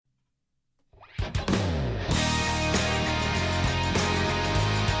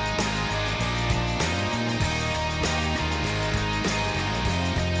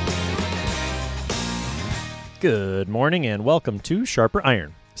Good morning and welcome to Sharper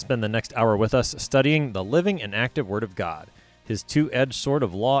Iron. Spend the next hour with us studying the living and active Word of God, His two-edged sword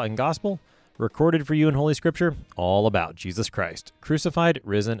of law and gospel, recorded for you in Holy Scripture, all about Jesus Christ, crucified,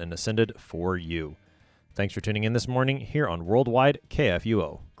 risen, and ascended for you. Thanks for tuning in this morning here on Worldwide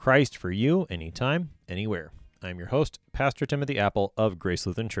KFUO. Christ for you, anytime, anywhere. I'm your host, Pastor Timothy Apple of Grace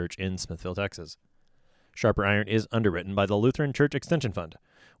Lutheran Church in Smithville, Texas. Sharper Iron is underwritten by the Lutheran Church Extension Fund,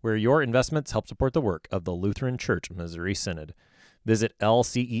 where your investments help support the work of the Lutheran Church Missouri Synod. Visit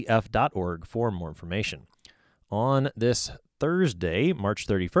lcef.org for more information. On this Thursday, March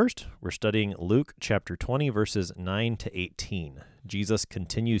 31st, we're studying Luke chapter 20, verses 9 to 18. Jesus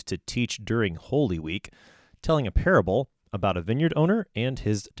continues to teach during Holy Week, telling a parable about a vineyard owner and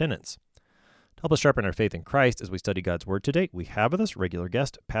his tenants. To help us sharpen our faith in Christ as we study God's Word today, we have with us regular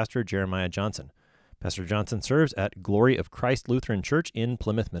guest, Pastor Jeremiah Johnson. Pastor Johnson serves at Glory of Christ Lutheran Church in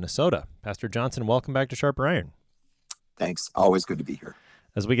Plymouth, Minnesota. Pastor Johnson, welcome back to Sharper Iron. Thanks. Always good to be here.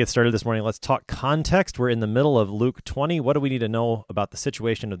 As we get started this morning, let's talk context. We're in the middle of Luke 20. What do we need to know about the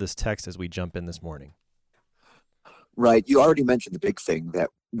situation of this text as we jump in this morning? Right. You already mentioned the big thing that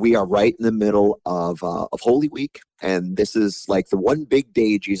we are right in the middle of Holy Week, and this is like the one big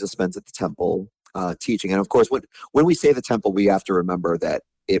day Jesus spends at the temple teaching. And of course, when we say the temple, we have to remember that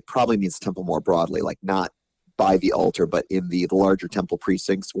it probably means temple more broadly, like not by the altar, but in the larger temple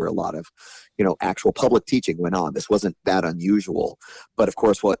precincts where a lot of, actual public teaching went on. This wasn't that unusual. But of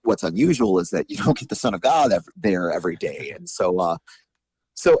course, what's unusual is that you don't get the Son of God there every day. And so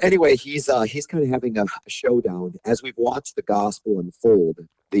anyway, he's kind of having a showdown. As we've watched the gospel unfold,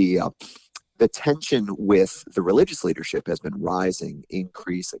 the tension with the religious leadership has been rising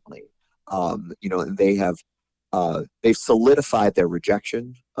increasingly. And they've solidified their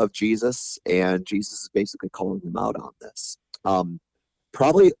rejection of Jesus, and Jesus is basically calling them out on this.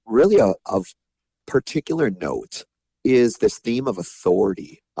 Probably really of particular note is this theme of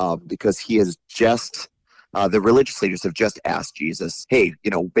authority, because he has just, the religious leaders have just asked Jesus, hey,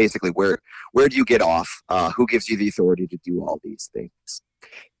 basically, where do you get off? Who gives you the authority to do all these things?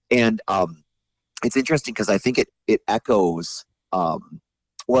 And it's interesting because I think it echoes,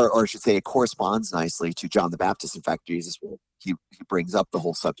 or I should say it corresponds nicely to John the Baptist. In fact, Jesus he brings up the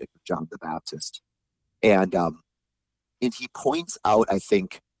whole subject of John the Baptist. And he points out, I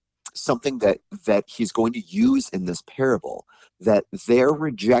think, something that he's going to use in this parable, that their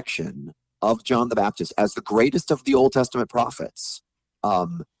rejection of John the Baptist as the greatest of the Old Testament prophets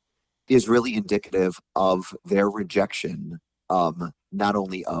is really indicative of their rejection, not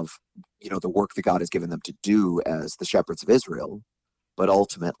only of the work that God has given them to do as the shepherds of Israel, but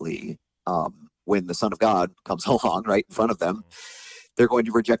ultimately, when the Son of God comes along right in front of them, they're going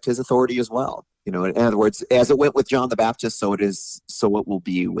to reject his authority as well. In other words, as it went with John the Baptist, so it will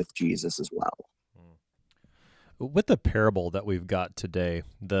be with Jesus as well. With the parable that we've got today,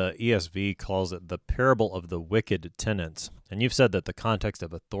 the ESV calls it the parable of the wicked tenants. And you've said that the context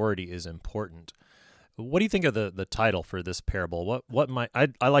of authority is important. What do you think of the title for this parable?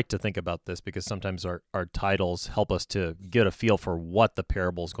 I like to think about this because sometimes our titles help us to get a feel for what the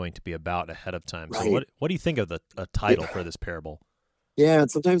parable is going to be about ahead of time. Right. So what do you think of a title for this parable? Yeah, and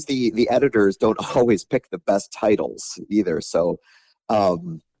sometimes the editors don't always pick the best titles either. So,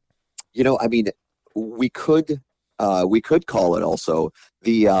 we could call it also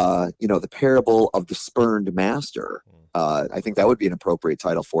the parable of the spurned master. I think that would be an appropriate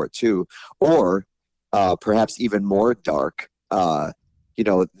title for it too. Or perhaps even more dark, the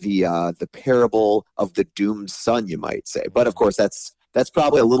parable of the doomed son, you might say. But of course, that's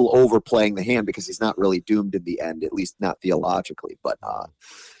probably a little overplaying the hand because he's not really doomed in the end, at least not theologically. But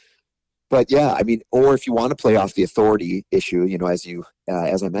yeah, or if you want to play off the authority issue,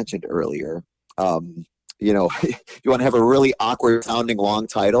 as I mentioned earlier, you want to have a really awkward sounding long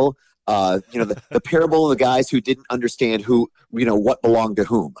title. The parable of the guys who didn't understand what belonged to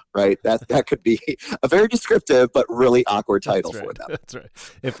whom, right? That could be a very descriptive but really awkward title for them. That's right.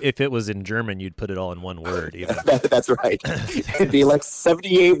 If it was in German, you'd put it all in one word. Even. That's right. It'd be like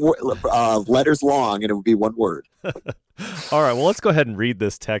 78 letters long, and it would be one word. All right. Well, let's go ahead and read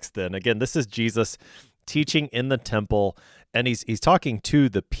this text then. Again, this is Jesus teaching in the temple. And he's talking to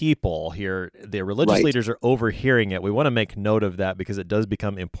the people here. The religious leaders are overhearing it. We want to make note of that because it does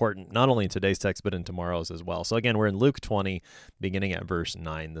become important, not only in today's text, but in tomorrow's as well. So again, we're in Luke 20, beginning at verse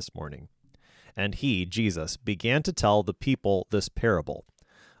 9 this morning. And he, Jesus, began to tell the people this parable.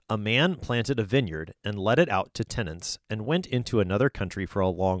 A man planted a vineyard and let it out to tenants and went into another country for a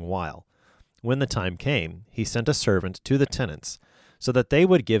long while. When the time came, he sent a servant to the tenants so that they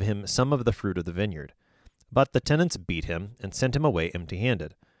would give him some of the fruit of the vineyard. But the tenants beat him and sent him away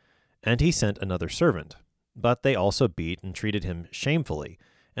empty-handed. And he sent another servant. But they also beat and treated him shamefully,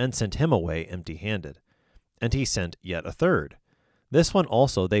 and sent him away empty-handed. And he sent yet a third. This one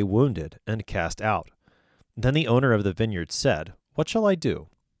also they wounded and cast out. Then the owner of the vineyard said, What shall I do?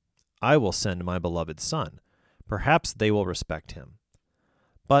 I will send my beloved son. Perhaps they will respect him.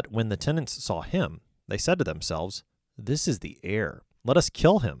 But when the tenants saw him, they said to themselves, This is the heir. Let us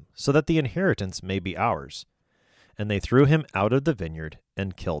kill him, so that the inheritance may be ours. And they threw him out of the vineyard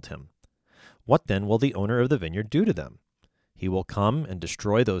and killed him. What then will the owner of the vineyard do to them? He will come and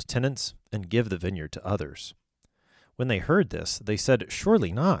destroy those tenants and give the vineyard to others. When they heard this, they said,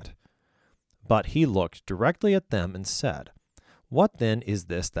 Surely not. But he looked directly at them and said, What then is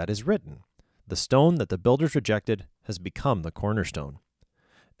this that is written? The stone that the builders rejected has become the cornerstone.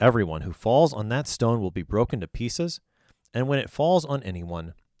 Everyone who falls on that stone will be broken to pieces, and when it falls on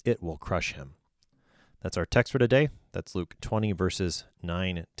anyone, it will crush him. That's our text for today. That's Luke 20, verses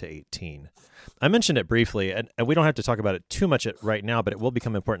 9 to 18. I mentioned it briefly, and we don't have to talk about it too much right now, but it will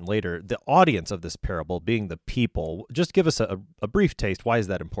become important later. The audience of this parable being the people. Just give us a brief taste. Why is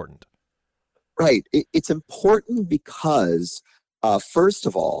that important? Right. It's important because, first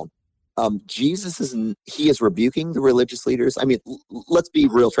of all, Jesus is rebuking the religious leaders. I mean, let's be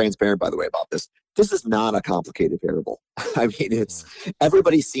real transparent, by the way, about this. This is not a complicated parable. I mean,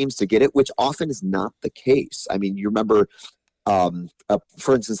 everybody seems to get it, which often is not the case. I mean, you remember,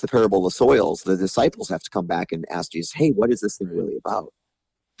 for instance, the parable of the soils. The disciples have to come back and ask Jesus, "Hey, what is this thing really about?"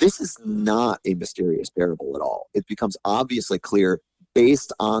 This is not a mysterious parable at all. It becomes obviously clear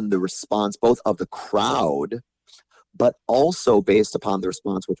based on the response both of the crowd, but also based upon the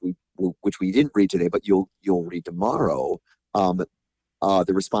response which we didn't read today, but you'll read tomorrow.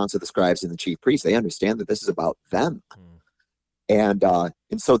 The response of the scribes and the chief priests. They understand that this is about them, and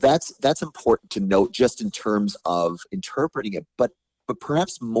so that's important to note, just in terms of interpreting it. But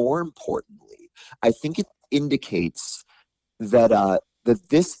perhaps more importantly, I think it indicates that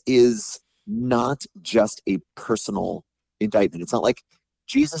this is not just a personal indictment. It's not like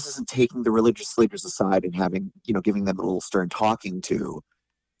Jesus isn't taking the religious leaders aside and giving them a little stern talking to.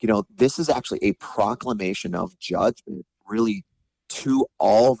 This is actually a proclamation of judgment, really, to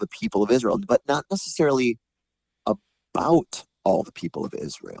all the people of Israel, but not necessarily about all the people of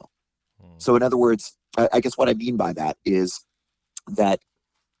Israel. So in other words, I guess what I mean by that is that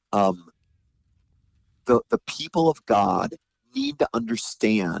the people of God need to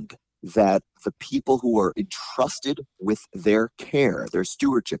understand that the people who are entrusted with their care, their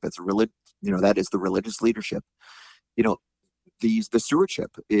stewardship, that is the religious leadership, the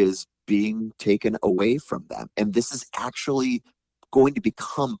stewardship is being taken away from them. And this is actually going to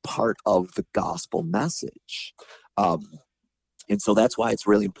become part of the gospel message. And so that's why it's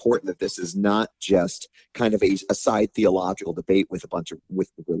really important that this is not just kind of a side theological debate with the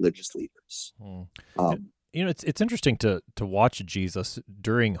religious leaders. It's interesting to watch Jesus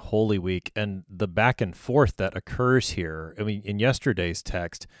during Holy Week and the back and forth that occurs here. I mean, in yesterday's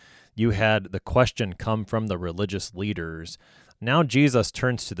text, you had the question come from the religious leaders. Now Jesus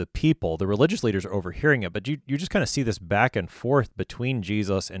turns to the people. The religious leaders are overhearing it, but you just kind of see this back and forth between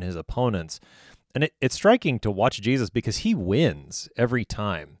Jesus and his opponents. And it's striking to watch Jesus because he wins every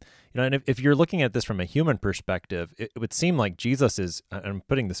time. And if you're looking at this from a human perspective, it would seem like Jesus is, I'm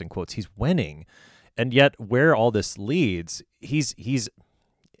putting this in quotes, he's winning. And yet where all this leads, he's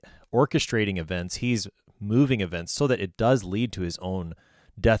orchestrating events, he's moving events so that it does lead to his own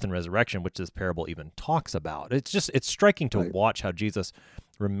death and resurrection, which this parable even talks about. It's striking to watch how Jesus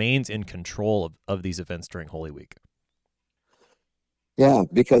remains in control of these events during Holy Week. Yeah,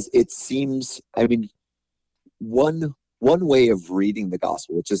 because it seems, I mean, one way of reading the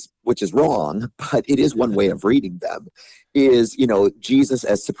gospel, which is wrong, but it is one way of reading them, is Jesus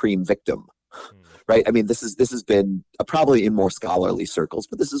as supreme victim. Right. I mean, this has been probably in more scholarly circles,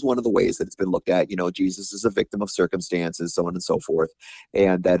 but this is one of the ways that it's been looked at. Jesus is a victim of circumstances, so on and so forth,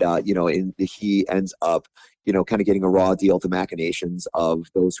 and that he ends up kind of getting a raw deal to machinations of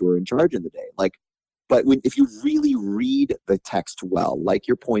those who are in charge in the day. But if you really read the text well, like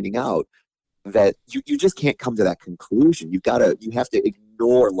you're pointing out, that you just can't come to that conclusion. You have to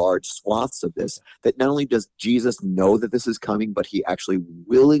ignore large swaths of this, that not only does Jesus know that this is coming, but he actually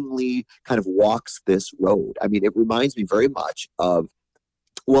willingly kind of walks this road. I mean, it reminds me very much of,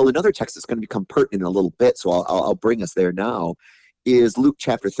 another text that's going to become pertinent in a little bit, so I'll bring us there now, is Luke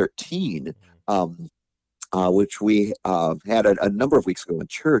chapter 13, which we had a number of weeks ago in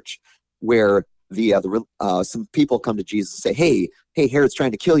church, where some people come to Jesus and say, hey, Herod's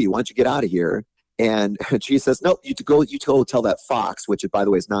trying to kill you. Why don't you get out of here? And Jesus says, no, you go tell that fox, which by the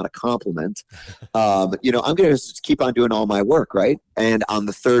way is not a compliment. I'm going to just keep on doing all my work, right? And on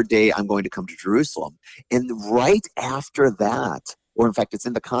the third day, I'm going to come to Jerusalem. And right after that, or in fact, it's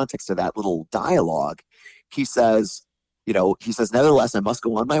in the context of that little dialogue, he says, nevertheless, I must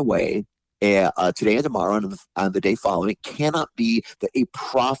go on my way. Today and tomorrow, and on the day following, it cannot be that a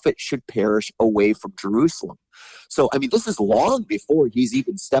prophet should perish away from Jerusalem. So, I mean, this is long before he's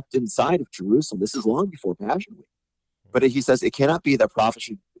even stepped inside of Jerusalem. This is long before Passion Week. But he says, it cannot be that prophet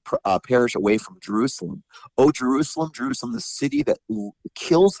should perish away from Jerusalem. Oh, Jerusalem, Jerusalem, the city that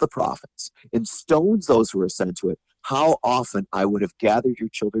kills the prophets and stones those who are sent to it. How often I would have gathered your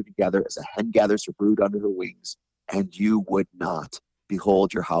children together as a hen gathers her brood under her wings, and you would not.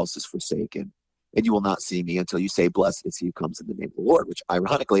 Behold, your house is forsaken, and you will not see me until you say, blessed is he who comes in the name of the Lord, which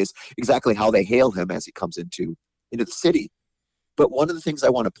ironically is exactly how they hail him as he comes into the city. But one of the things I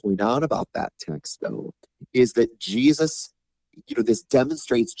want to point out about that text, though, is that Jesus, this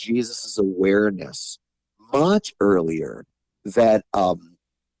demonstrates Jesus's awareness much earlier that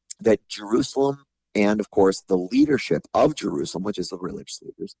Jerusalem and, of course, the leadership of Jerusalem, which is the religious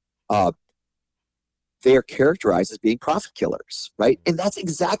leaders, they are characterized as being prophet killers, right? And that's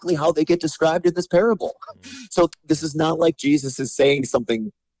exactly how they get described in this parable. So this is not like Jesus is saying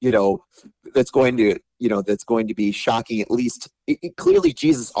something, that's going to be shocking. At least clearly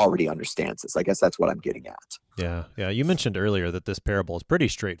Jesus already understands this. I guess that's what I'm getting at. Yeah. You mentioned earlier that this parable is pretty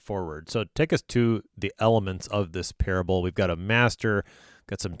straightforward. So take us to the elements of this parable. We've got a master,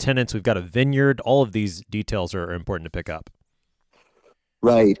 got some tenants, we've got a vineyard. All of these details are important to pick up.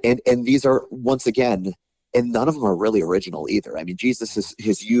 Right. And these are, once again, and none of them are really original either. I mean, Jesus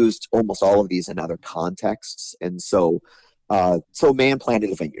has used almost all of these in other contexts. And so man planted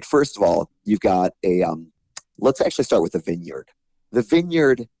a vineyard. First of all, you've got let's actually start with the vineyard. The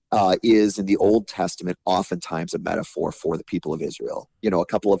vineyard is in the Old Testament oftentimes a metaphor for the people of Israel. A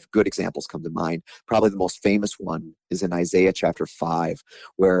couple of good examples come to mind. Probably the most famous one is in Isaiah chapter 5,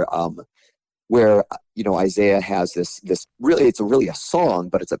 where Isaiah has this really, it's really a song,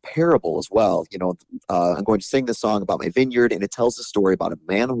 but it's a parable as well. I'm going to sing this song about my vineyard, and it tells the story about a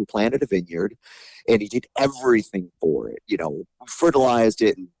man who planted a vineyard, and he did everything for it. Fertilized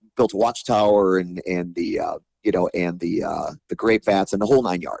it and built a watchtower and the grape vats and the whole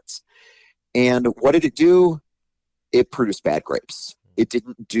 9 yards. And what did it do? It produced bad grapes. It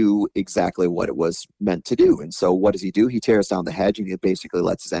didn't do exactly what it was meant to do. And so what does he do? He tears down the hedge, and he basically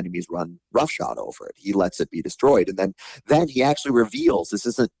lets his enemies run roughshod over it. He lets it be destroyed. And then he actually reveals, this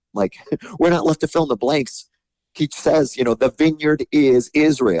isn't like, we're not left to fill in the blanks. He says, the vineyard is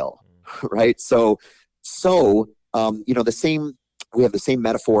Israel, right? So we have the same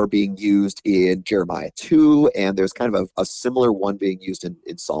metaphor being used in Jeremiah 2, and there's kind of a similar one being used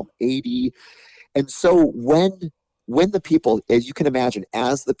in Psalm 80. And so when the people, as you can imagine,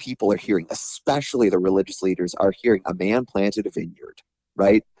 as the people are hearing, especially the religious leaders are hearing a man planted a vineyard,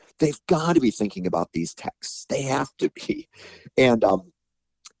 right? They've got to be thinking about these texts. They have to be. And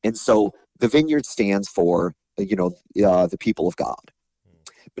so the vineyard stands for, the people of God.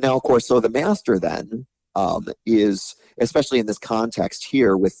 But now, of course, so the master then is, especially in this context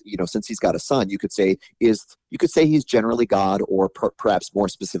here with, since he's got a son, you could say he's generally God, or perhaps more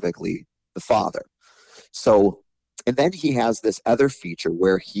specifically the Father. So, and then he has this other feature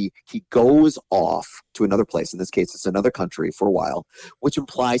where he goes off to another place. In this case, it's another country for a while, which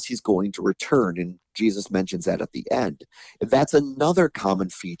implies he's going to return. And Jesus mentions that at the end. And that's another common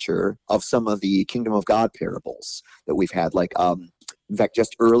feature of some of the Kingdom of God parables that we've had. Like, in fact,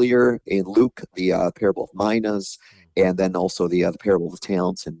 just earlier in Luke, the parable of minas, and then also the parable of the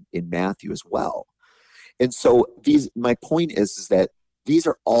talents in Matthew as well. And so my point is that these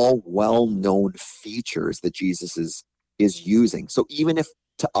are all well-known features that Jesus is using. So even if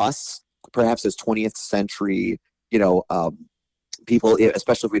to us, perhaps as 20th century, people,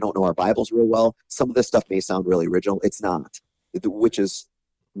 especially if we don't know our Bibles real well, some of this stuff may sound really original. It's not, which is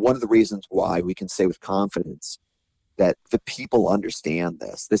one of the reasons why we can say with confidence that the people understand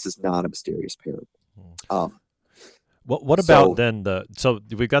this. This is not a mysterious parable. What about then so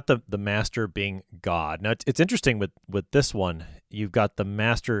we've got the master being God. Now it's interesting with this one, you've got the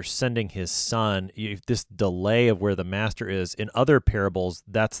master sending his son. This delay of where the master is. In other parables,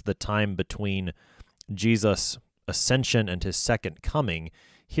 that's the time between Jesus' ascension and his second coming.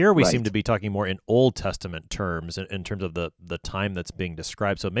 Here we seem to be talking more in Old Testament terms in terms of the time that's being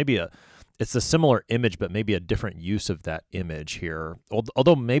described. So maybe it's a similar image, but maybe a different use of that image here.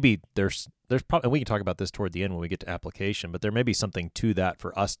 Although maybe there's probably, and we can talk about this toward the end when we get to application, but there may be something to that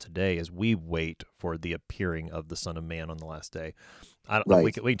for us today as we wait for the appearing of the Son of Man on the last day. I don't, Right.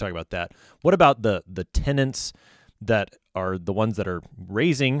 we can talk about that. What about the tenants that are the ones that are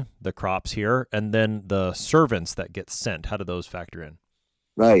raising the crops here, and then the servants that get sent? How do those factor in?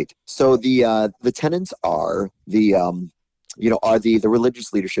 Right. So the tenants are are the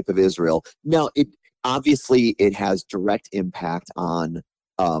religious leadership of Israel. Now, it obviously it has direct impact on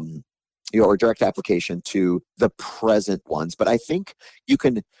or direct application to the present ones, but I think you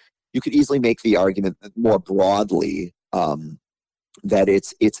can you could easily make the argument more broadly that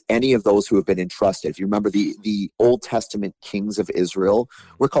it's any of those who have been entrusted. If you remember, the Old Testament kings of Israel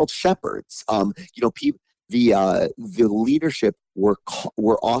were called shepherds. The leadership were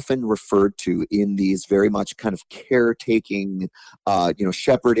often referred to in these very much kind of caretaking,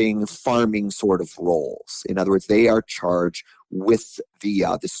 shepherding, farming sort of roles. In other words, they are charged with the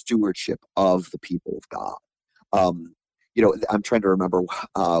stewardship of the people of God. I'm trying to remember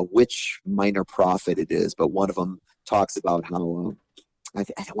which minor prophet it is, but one of them talks about how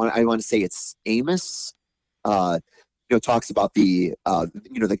I want to say it's Amos. Talks about the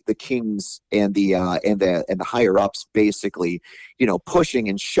kings and the higher ups basically, pushing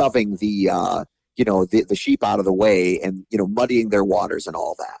and shoving the sheep out of the way and muddying their waters and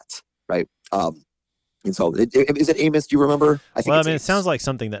all that, right? And so, is it Amos? Do you remember? I think. Well, I it's mean, it Amos. sounds like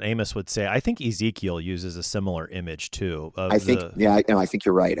something that Amos would say. I think Ezekiel uses a similar image too. I think, I think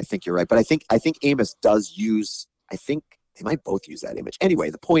you're right. I think you're right. But I think Amos does use. I think they might both use that image. Anyway,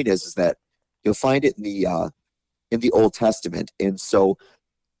 the point is that you'll find it in the Old Testament, and so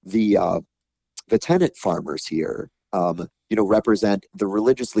the tenant farmers here, represent the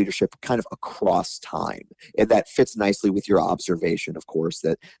religious leadership kind of across time, and that fits nicely with your observation, of course,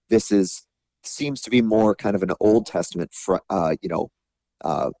 that this seems to be more kind of an Old Testament,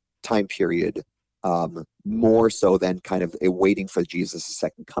 time period, more so than kind of a waiting for Jesus'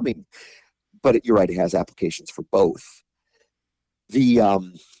 second coming. But you're right; it has applications for both. I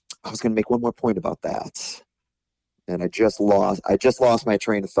was going to make one more point about that, and I just lost my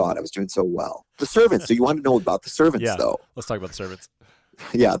train of thought. I was doing so well. The servants. So you want to know about the servants, Yeah, though? let's talk about the servants.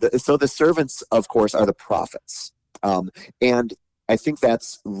 Yeah. So the servants, of course, are the prophets, and I think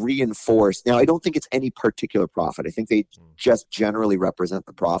that's reinforced. Now, I don't think it's any particular prophet. I think they just generally represent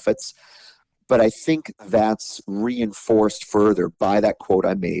the prophets. But I think that's reinforced further by that quote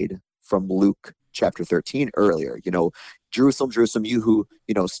I made from Luke chapter 13 earlier. Jerusalem, Jerusalem, you who,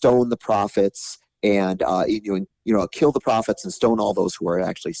 stone the prophets and, kill the prophets and stone all those who are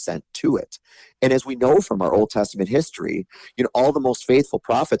actually sent to it. And as we know from our Old Testament history, all the most faithful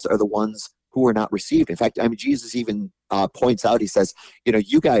prophets are the ones who are not received. In fact, Jesus even points out, he says,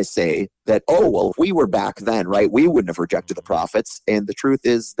 you guys say that, oh, well, if we were back then, right, we wouldn't have rejected the prophets. And the truth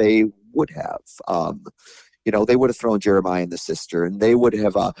is they would have. They would have thrown Jeremiah in the cistern. They would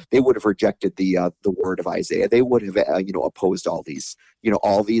have rejected the word of Isaiah. They would have opposed all these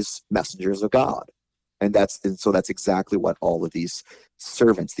messengers of God. And so that's exactly what all of these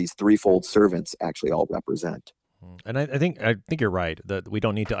servants, these threefold servants, actually all represent. And I think you're right that we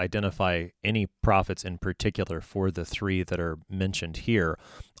don't need to identify any prophets in particular for the three that are mentioned here.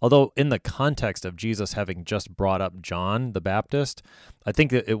 Although in the context of Jesus having just brought up John the Baptist, I think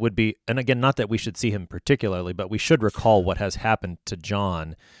that it would be, and again, not that we should see him particularly, but we should recall what has happened to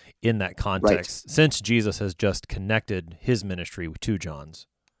John in that context, right, since Jesus has just connected his ministry to John's.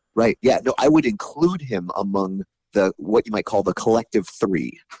 Right. Yeah. No, I would include him among what you might call the collective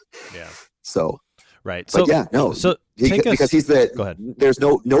three. Yeah. So. Right. But because he's the. Go ahead. There's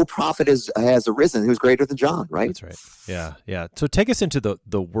no prophet has arisen who's greater than John, right? That's right. Yeah, yeah. So take us into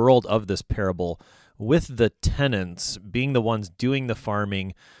the world of this parable, with the tenants being the ones doing the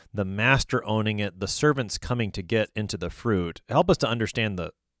farming, the master owning it, the servants coming to get into the fruit. Help us to understand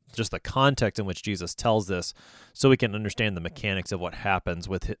just the context in which Jesus tells this, so we can understand the mechanics of what happens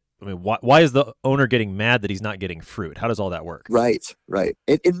with it. I mean, why is the owner getting mad that he's not getting fruit? How does all that work? Right.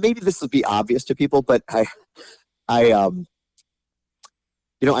 And maybe this will be obvious to people, but I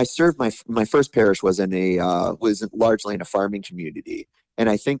served my first parish was was largely in a farming community, and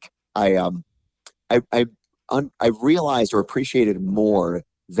I think I realized or appreciated more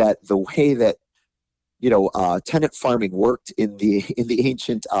that the way that tenant farming worked in the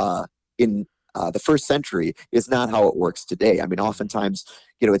ancient the first century is not how it works today. I mean, oftentimes,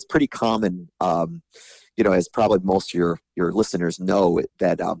 it's pretty common, as probably most of your listeners know,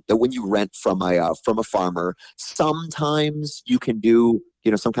 that when you rent from a farmer, sometimes you can do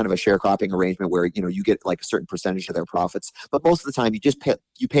some kind of a sharecropping arrangement where you get like a certain percentage of their profits, but most of the time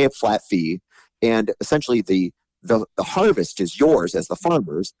you pay a flat fee, and essentially the harvest is yours as the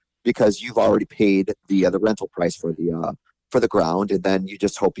farmers, because you've already paid the rental price for the ground, and then you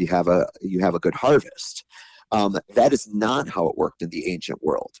just hope you have a good harvest. That is not how it worked in the ancient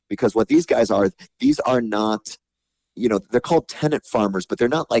world, because what these are not, they're called tenant farmers, but they're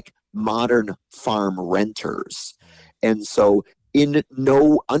not like modern farm renters. And so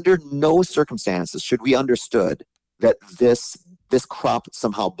under no circumstances should we understood that this crop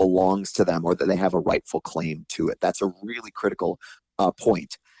somehow belongs to them or that they have a rightful claim to it. That's a really critical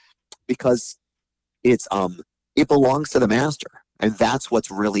point, because it belongs to the master, and that's what's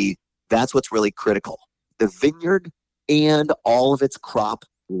really critical. The vineyard and all of its crop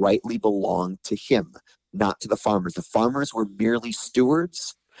rightly belonged to him, not to the farmers. The farmers were merely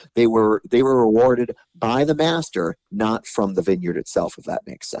stewards. They were rewarded by the master, not from the vineyard itself, if that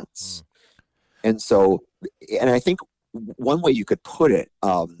makes sense. And so, and I think one way you could put it,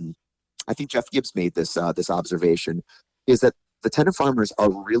 I think Jeff Gibbs made this observation, is that the tenant farmers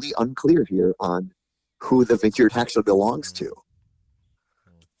are really unclear here on who the vineyard actually belongs to.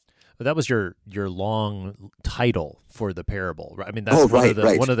 That was your long title for the parable, right? I mean, that's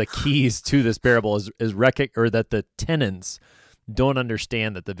one of the keys to this parable is that the tenants don't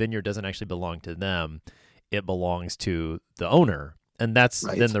understand that the vineyard doesn't actually belong to them; it belongs to the owner, and that's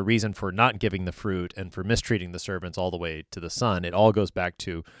then the reason for not giving the fruit and for mistreating the servants all the way to the son. It all goes back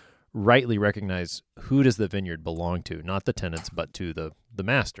to rightly recognize who does the vineyard belong to, not the tenants, but to the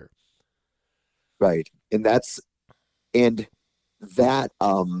master. Right, and that's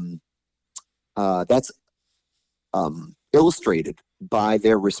illustrated by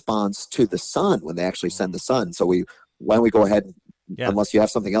their response to the son when they actually send the son. So why don't we go ahead? Unless you have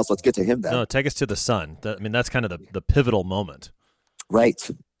something else, let's get to him then. No, take us to the son. That's kind of the pivotal moment. Right.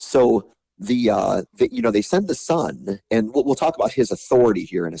 So they send the son, and we'll talk about his authority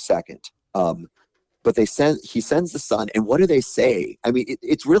here in a second. But he sends the son, and what do they say? I mean,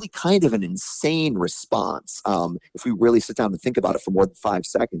 it's really kind of an insane response. If we really sit down and think about it for more than 5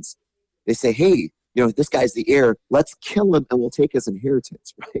 seconds, they say, "Hey, this guy's the heir. Let's kill him, and we'll take his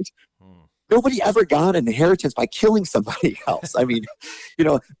inheritance." Right? Nobody ever got an inheritance by killing somebody else. I mean,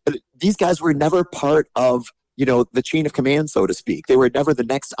 these guys were never part of the chain of command, so to speak. They were never the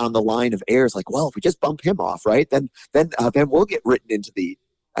next on the line of heirs. Like, well, if we just bump him off, right, then we'll get written into the.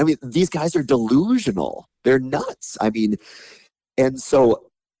 I mean, these guys are delusional. They're nuts. I mean, and so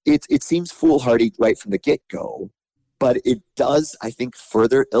it seems foolhardy right from the get-go, but it does, I think,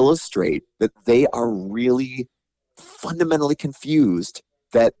 further illustrate that they are really fundamentally confused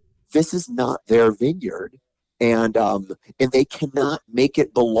that this is not their vineyard, and they cannot make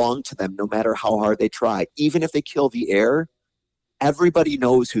it belong to them no matter how hard they try. Even if they kill the heir, everybody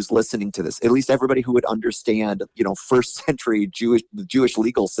knows who's listening to this, at least everybody who would understand, first century Jewish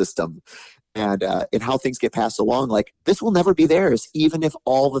legal system and how things get passed along. Like, this will never be theirs, even if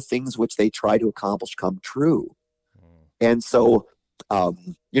all the things which they try to accomplish come true. And so,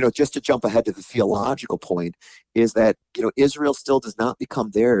 just to jump ahead to the theological point is that, Israel still does not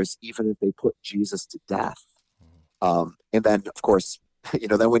become theirs, even if they put Jesus to death. And then, of course,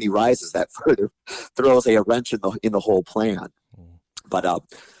 then when he rises, that further throws a wrench in the whole plan. But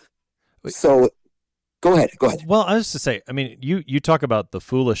so go ahead. Well, I was to say, I mean, you talk about the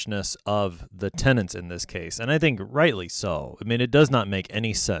foolishness of the tenants in this case, and I think rightly so. I mean, it does not make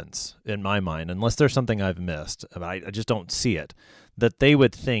any sense in my mind, unless there's something I've missed. I just don't see it, that they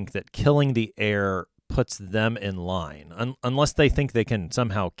would think that killing the heir puts them in line, unless they think they can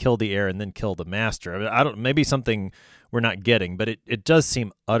somehow kill the heir and then kill the master. I mean, maybe something we're not getting, but it does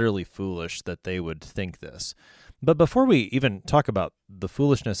seem utterly foolish that they would think this. But before we even talk about the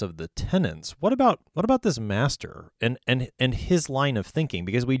foolishness of the tenants, what about this master and his line of thinking?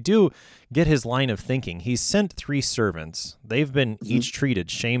 Because we do get his line of thinking. He's sent 3 servants. They've been each treated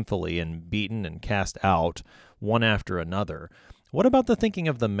shamefully and beaten and cast out, one after another. What about the thinking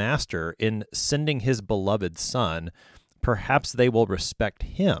of the master in sending his beloved son? Perhaps they will respect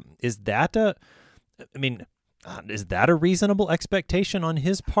him. Is that a reasonable expectation on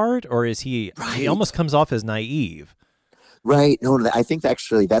his part, or is he almost comes off as naive? Right. No, I think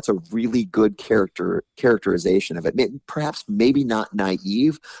actually that's a really good characterization of it. Perhaps maybe not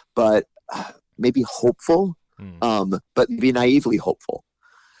naive, but maybe hopeful, but maybe naively hopeful.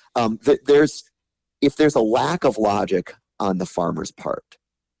 If there's a lack of logic on the farmer's part,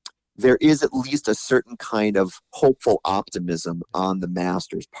 there is at least a certain kind of hopeful optimism on the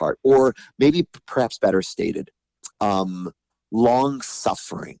master's part, or maybe perhaps better stated, long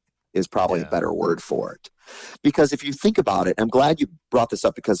suffering is probably a better word for it. Because if you think about it, I'm glad you brought this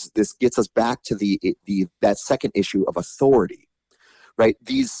up, because this gets us back to that second issue of authority, right?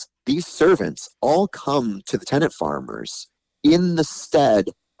 These servants all come to the tenant farmers in the stead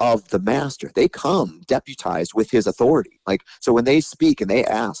of the master. They come deputized with his authority. Like, so when they speak and they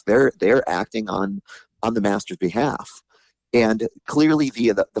ask, they're acting on on the master's behalf. And clearly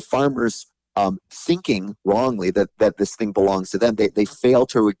the farmers thinking wrongly that this thing belongs to them, they fail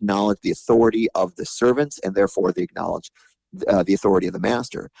to acknowledge the authority of the servants, and therefore they acknowledge the authority of the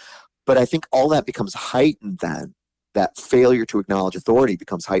master. But I think all that becomes heightened then. That failure to acknowledge authority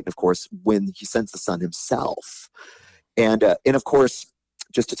becomes heightened, of course, when he sends the Son himself. And of course,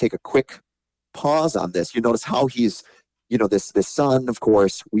 just to take a quick pause on this, you notice how he's, this Son, of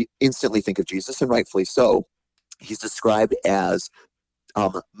course, we instantly think of Jesus, and rightfully so. He's described as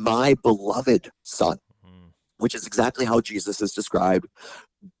my beloved Son, which is exactly how Jesus is described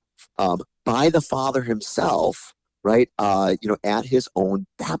by the Father himself, right? At his own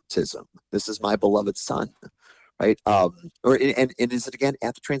baptism. This is my beloved Son, right? And is it again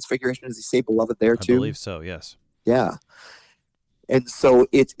at the Transfiguration? Does he say beloved there too? I believe so, yes. Yeah. And so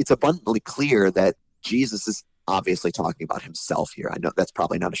it's abundantly clear that Jesus is obviously talking about himself here. I know that's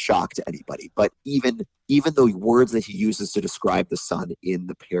probably not a shock to anybody, but even the words that he uses to describe the Son in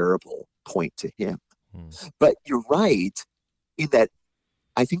the parable point to him. But you're right in that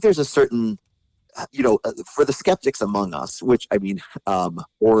I think there's a certain, for the skeptics among us, which I mean,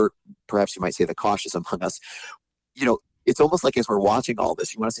 or perhaps you might say the cautious among us, it's almost like as we're watching all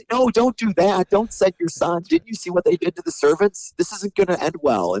this, you want to say, no, don't do that. Don't send your Son. Didn't you see what they did to the servants? This isn't going to end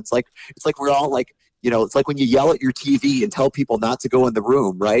well. It's like we're all like, it's like when you yell at your TV and tell people not to go in the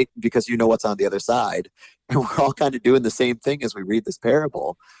room, right? Because you know what's on the other side. And we're all kind of doing the same thing as we read this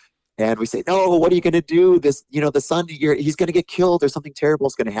parable. And we say, no, what are you going to do? This, the Son, he's going to get killed or something terrible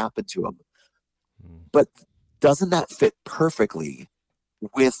is going to happen to him. But doesn't that fit perfectly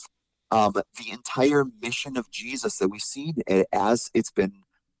with the entire mission of Jesus that we've seen as it's been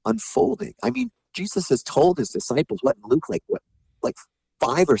unfolding? I mean, Jesus has told his disciples, what in Luke, like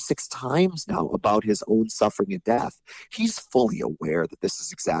 5 or 6 times now about his own suffering and death. He's fully aware that this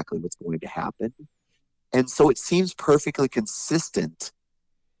is exactly what's going to happen. And so it seems perfectly consistent,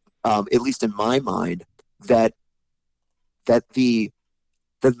 at least in my mind, that the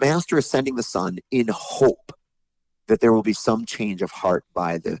master is sending the Son in hope that there will be some change of heart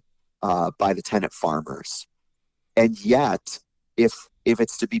by the tenant farmers. And yet, if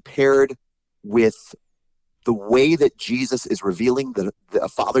it's to be paired with the way that Jesus is revealing the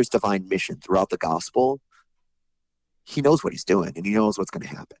Father's divine mission throughout the gospel, he knows what he's doing and he knows what's going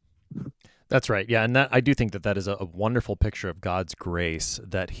to happen. That's right. Yeah, and I do think that is a wonderful picture of God's grace,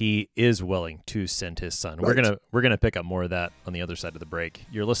 that he is willing to send his Son. Right. We're gonna pick up more of that on the other side of the break.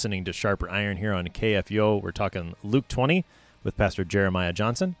 You're listening to Sharper Iron here on KFUO. We're talking Luke 20 with Pastor Jeremiah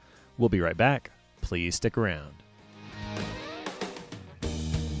Johnson. We'll be right back. Please stick around.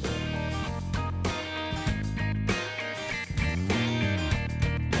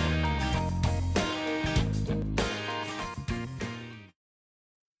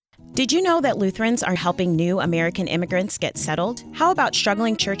 Did you know that Lutherans are helping new American immigrants get settled? How about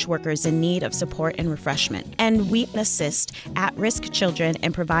struggling church workers in need of support and refreshment? And we assist at-risk children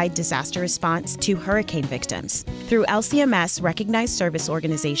and provide disaster response to hurricane victims. Through LCMS recognized service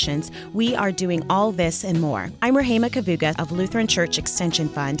organizations, we are doing all this and more. I'm Rahema Kavuga of Lutheran Church Extension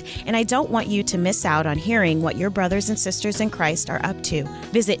Fund, and I don't want you to miss out on hearing what your brothers and sisters in Christ are up to.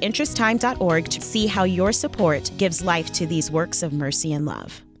 Visit interesttime.org to see how your support gives life to these works of mercy and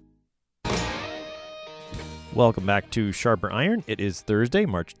love. Welcome back to Sharper Iron. It is Thursday,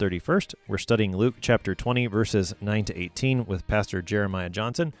 March 31st. We're studying Luke chapter 20, verses 9 to 18 with Pastor Jeremiah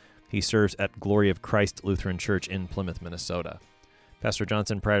Johnson. He serves at Glory of Christ Lutheran Church in Plymouth, Minnesota. Pastor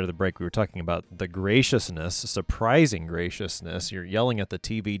Johnson, prior to the break, we were talking about the graciousness, surprising graciousness. You're yelling at the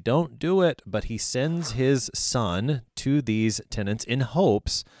TV, don't do it, but he sends his Son to these tenants in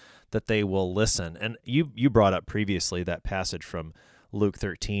hopes that they will listen. And you brought up previously that passage from Luke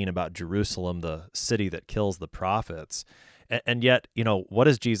 13 about Jerusalem, the city that kills the prophets. And yet, what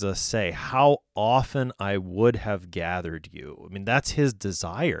does Jesus say? How often I would have gathered you. I mean, that's his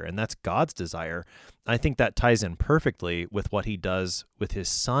desire, and that's God's desire. I think that ties in perfectly with what he does with his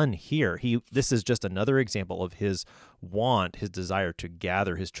Son here. This is just another example of his want, his desire to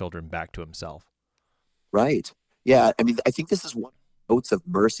gather his children back to himself. Right. Yeah. I mean, I think this is one notes of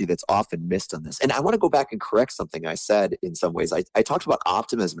mercy that's often missed on this. And I want to go back and correct something I said in some ways. I talked about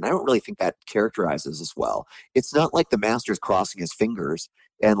optimism, and I don't really think that characterizes as well. It's not like the master's crossing his fingers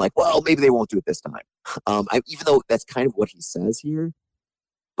and like, well, maybe they won't do it this time. Even though that's kind of what he says here.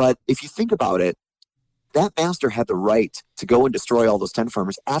 But if you think about it, that master had the right to go and destroy all those 10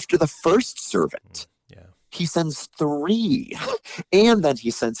 farmers after the first servant. Yeah. He sends 3, and then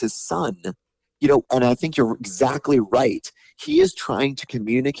he sends his Son. And I think you're exactly right. He is trying to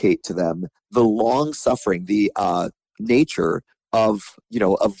communicate to them the long suffering, the nature of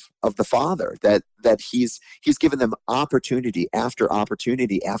the Father, that he's given them opportunity after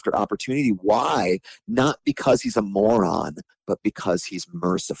opportunity after opportunity. Why? Not because he's a moron, but because he's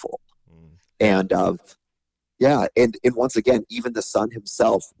merciful. And and once again, even the Son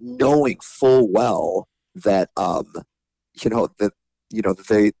himself, knowing full well that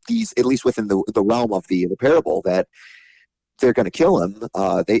these, at least within the realm of the parable, that they're going to kill him,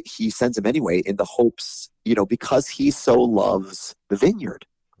 he sends him anyway in the hopes, because he so loves the vineyard.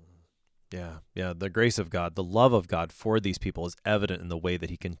 Yeah. The grace of God, the love of God for these people is evident in the way that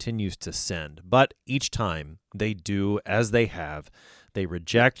he continues to send. But each time they do as they have, they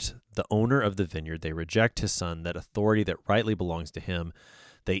reject the owner of the vineyard. They reject his Son, that authority that rightly belongs to him.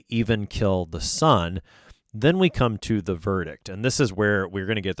 They even kill the Son. Then we come to the verdict. And this is where we're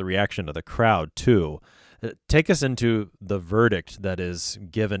going to get the reaction of the crowd too. Take us into the verdict that is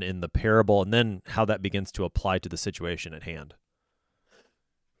given in the parable, and then how that begins to apply to the situation at hand.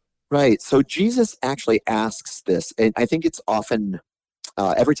 Right. So Jesus actually asks this, and I think it's often,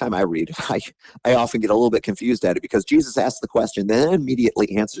 every time I read it, I often get a little bit confused at it, because Jesus asks the question, then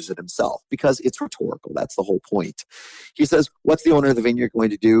immediately answers it himself, because it's rhetorical. That's the whole point. He says, what's the owner of the vineyard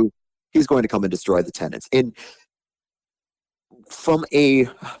going to do? He's going to come and destroy the tenants. And from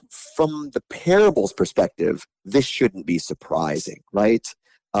the parable's perspective, this shouldn't be surprising, right?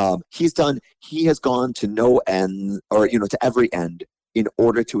 He has gone to no end, or to every end, in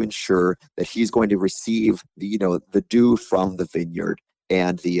order to ensure that he's going to receive the due from the vineyard,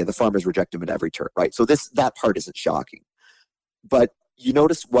 and the farmers reject him at every turn, right? So that part isn't shocking. But you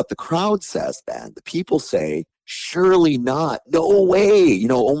notice what the crowd says then. The people say, surely not, no way,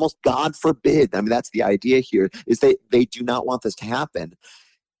 almost God forbid. I mean, that's the idea here, is they do not want this to happen.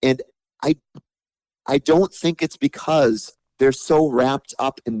 And I don't think it's because they're so wrapped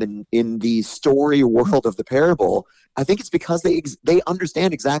up in the story world of the parable. I think it's because they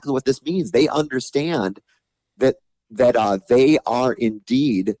understand exactly what this means. They understand that they are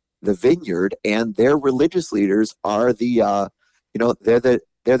indeed the vineyard, and their religious leaders are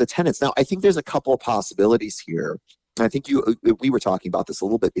they're the tenants. Now, I think there's a couple of possibilities here. I think we were talking about this a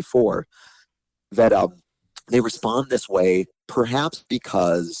little bit before, that they respond this way perhaps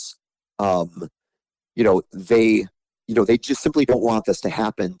because they just simply don't want this to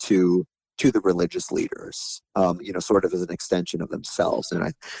happen to the religious leaders, sort of as an extension of themselves. And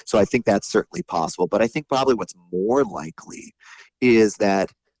I think that's certainly possible. But I think probably what's more likely is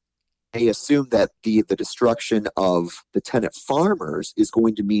that they assume that the destruction of the tenant farmers is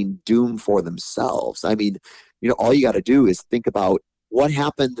going to mean doom for themselves. I mean, all you got to do is think about what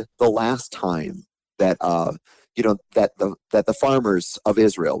happened the last time that that the farmers of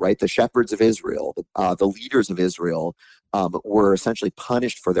Israel, right, the shepherds of Israel, the leaders of Israel, were essentially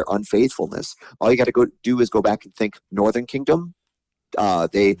punished for their unfaithfulness. All you got to do is go back and think Northern Kingdom.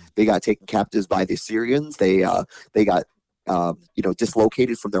 They got taken captives by the Assyrians. They got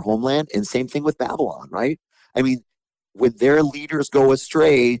dislocated from their homeland, and same thing with Babylon, right? I mean, when their leaders go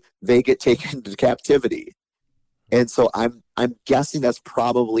astray, they get taken into captivity. And so I'm guessing that's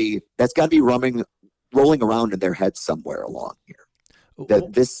got to be rolling around in their heads somewhere along here,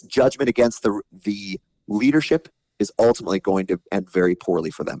 that this judgment against the leadership is ultimately going to end very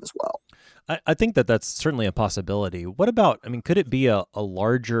poorly for them as well. I think that's certainly a possibility. What about, could it be a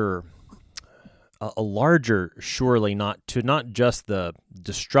larger, surely not just the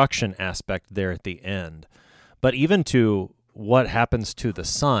destruction aspect there at the end, but even to what happens to the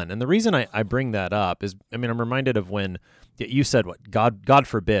Son? And the reason I bring that up is, I'm reminded of when you said, what God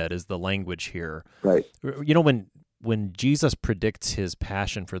forbid is the language here, right? When Jesus predicts his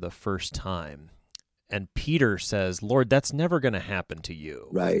passion for the first time, and Peter says, Lord, that's never going to happen to you.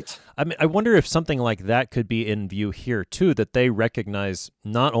 Right. I wonder if something like that could be in view here too, that they recognize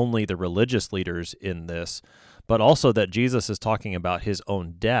not only the religious leaders in this, but also that Jesus is talking about his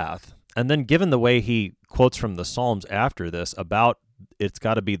own death. And then given the way he quotes from the Psalms after this about it's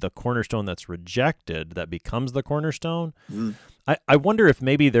got to be the cornerstone that's rejected that becomes the cornerstone, I wonder if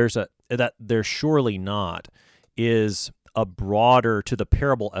maybe there's surely not is a broader to the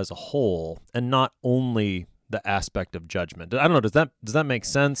parable as a whole, and not only the aspect of judgment. I don't know. Does that make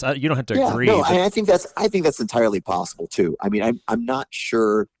sense? You don't have to agree. No, I think that's entirely possible too. I mean, I'm not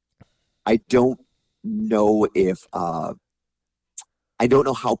sure. I don't know if I don't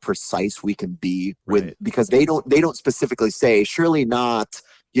know how precise we can be with, right, because they don't specifically say surely not,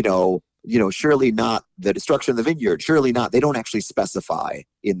 surely not the destruction of the vineyard, surely not. They don't actually specify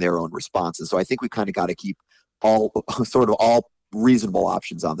in their own responses. So I think we kind of got to keep all reasonable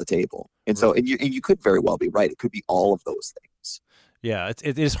options on the table. And so, and you could very well be right. It could be all of those things. Yeah,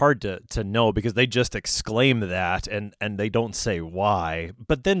 it is hard to know because they just exclaim that and they don't say why.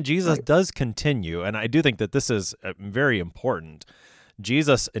 But then Jesus Right. does continue, and I do think that this is very important.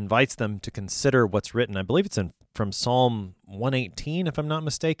 Jesus invites them to consider what's written. I believe it's from Psalm 118, if I'm not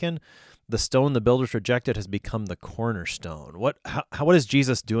mistaken. The stone the builders rejected has become the cornerstone. What is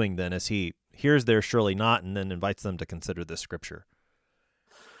Jesus doing then as he hears there surely not and then invites them to consider this scripture?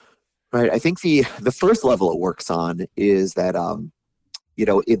 Right. I think the first level it works on is that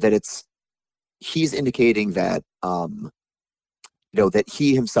that it's he's indicating that that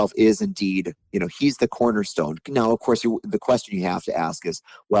he himself is indeed, he's the cornerstone. Now, of course, the question you have to ask is,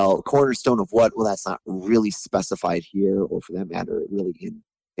 well, cornerstone of what? Well, that's not really specified here, or for that matter, really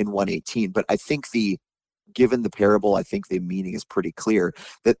in 118. But I think given the parable, I think the meaning is pretty clear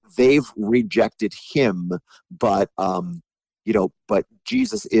that they've rejected him, but but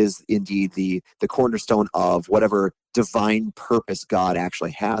Jesus is indeed the cornerstone of whatever divine purpose God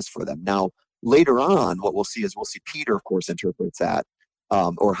actually has for them. Now, later on, what we'll see Peter, of course, interprets that,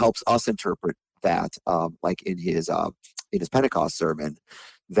 or helps us interpret that, like in his Pentecost sermon,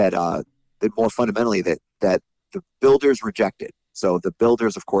 that more fundamentally that the builders rejected. So the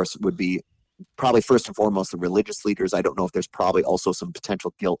builders, of course, would be probably first and foremost the religious leaders. I don't know if there's probably also some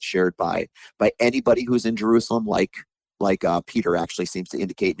potential guilt shared by anybody who's in Jerusalem, like Peter actually seems to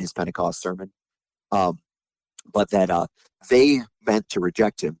indicate in his Pentecost sermon. But that they meant to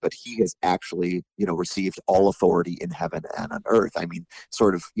reject him, but he has actually, received all authority in heaven and on earth. I mean,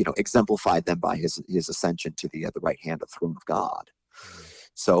 sort of, exemplified them by his ascension to the right hand of the throne of God.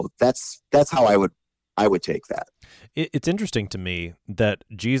 So that's how I would take that. It's interesting to me that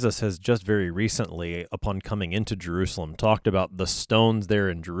Jesus has just very recently, upon coming into Jerusalem, talked about the stones there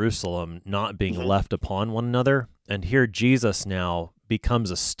in Jerusalem not being left upon one another. And here Jesus now becomes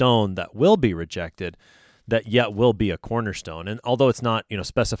a stone that will be rejected, that yet will be a cornerstone. And although it's not,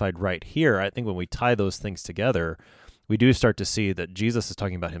 specified right here, I think when we tie those things together, we do start to see that Jesus is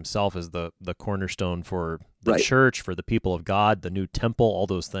talking about himself as the cornerstone for the church, for the people of God, the new temple, all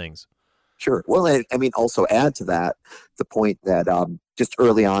those things. Sure. Well, I mean, also add to that the point that just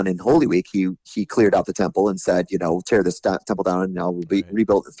early on in Holy Week, he cleared out the temple and said, tear this temple down and now will be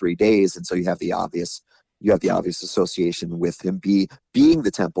rebuilt in 3 days. And so you have the obvious association with him being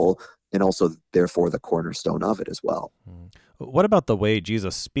the temple, and also therefore the cornerstone of it as well. What about the way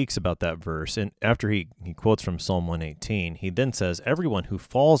Jesus speaks about that verse? And after he quotes from Psalm 118, he then says, everyone who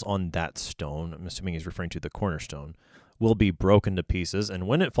falls on that stone, I'm assuming he's referring to the cornerstone, will be broken to pieces, and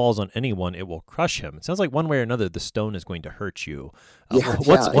when it falls on anyone, it will crush him. It sounds like one way or another, the stone is going to hurt you.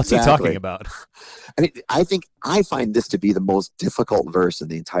 What's he talking about? I mean, I find this to be the most difficult verse in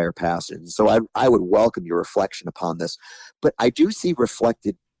the entire passage. So I would welcome your reflection upon this. But I do see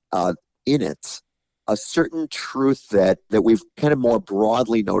reflected in it a certain truth that we've kind of more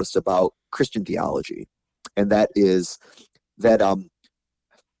broadly noticed about Christian theology, and that is that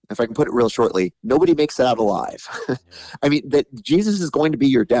if I can put it real shortly, nobody makes it out alive. I mean, that Jesus is going to be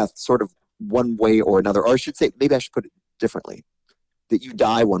your death sort of one way or another, or I should say, maybe I should put it differently, that you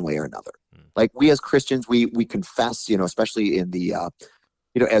die one way or another. Like we as Christians, we confess, especially in the,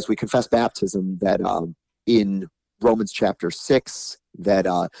 as we confess baptism, that in Romans chapter 6,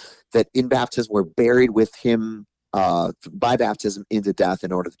 that in baptism we're buried with him by baptism into death,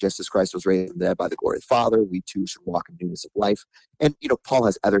 in order that just as Christ was raised from the dead by the glory of the Father, we too should walk in newness of life. And Paul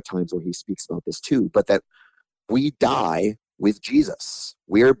has other times where he speaks about this too, but that we die with Jesus,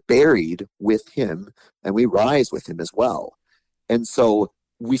 we're buried with him, and we rise with him as well. And so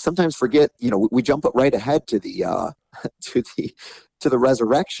we sometimes forget, we jump right ahead to the to the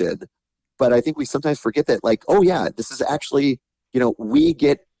resurrection, but I think we sometimes forget that, like, oh yeah, this is actually, we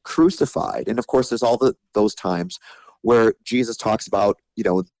get crucified. And of course, there's all those times where Jesus talks about,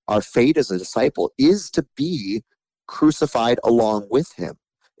 our fate as a disciple is to be crucified along with him.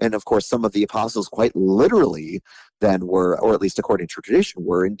 And of course, some of the apostles quite literally then were, or at least according to tradition,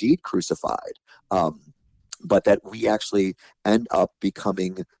 were indeed crucified. But that we actually end up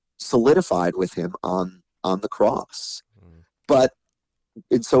becoming solidified with him on the cross.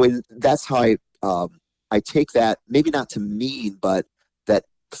 That's how I take that, maybe not to mean, but that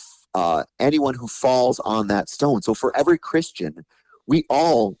anyone who falls on that stone. So for every Christian, we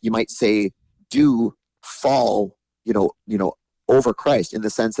all, you might say, do fall, over Christ, in the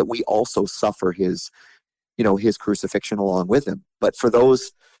sense that we also suffer his crucifixion along with him. But for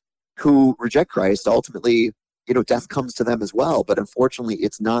those who reject Christ, ultimately, death comes to them as well. But unfortunately,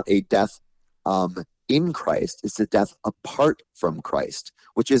 it's not a death in Christ, it's a death apart from Christ,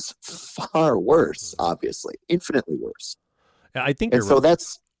 which is far worse, obviously, infinitely worse. I think, and so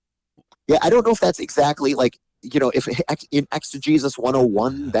that's, I don't know if that's exactly like if in Exegesis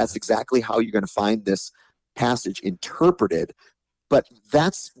 101, that's exactly how you're going to find this passage interpreted. But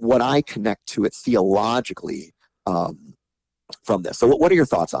that's what I connect to it theologically from this. So what are your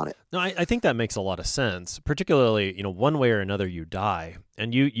thoughts on it? No, I think that makes a lot of sense, particularly, one way or another you die,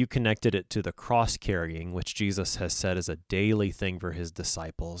 and you connected it to the cross carrying, which Jesus has said is a daily thing for his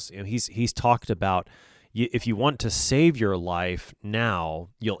disciples. He's talked about if you want to save your life now,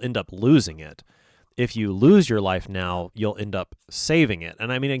 you'll end up losing it. If you lose your life now, you'll end up saving it.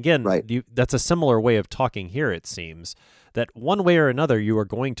 And I mean, again, right. That's a similar way of talking here, it seems, that one way or another, you are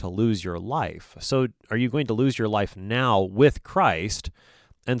going to lose your life. So are you going to lose your life now with Christ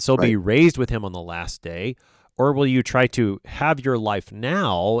and so be raised with him on the last day? Or will you try to have your life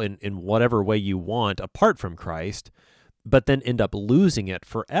now in whatever way you want apart from Christ, but then end up losing it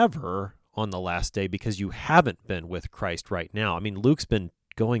forever on the last day because you haven't been with Christ right now? I mean, Luke's been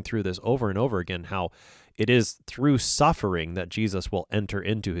going through this over and over again, how it is through suffering that Jesus will enter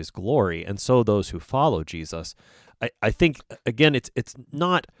into his glory, and so those who follow Jesus. I think, again, it's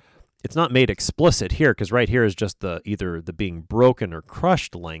not made explicit here, because right here is just either the being broken or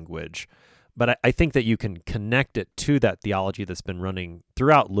crushed language, but I think that you can connect it to that theology that's been running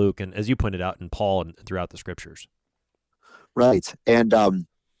throughout Luke, and as you pointed out, in Paul and throughout the Scriptures. Right, and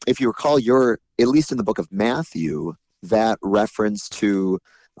if you recall, at least in the book of Matthew, that reference to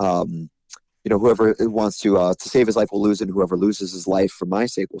whoever wants to save his life will lose it, and whoever loses his life for my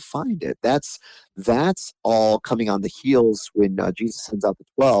sake will find it. That's all coming on the heels when Jesus sends out the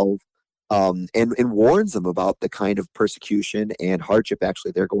 12 and warns them about the kind of persecution and hardship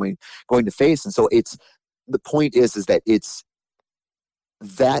actually they're going to face. And so the point is that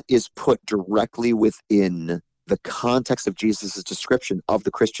that is put directly within the context of Jesus' description of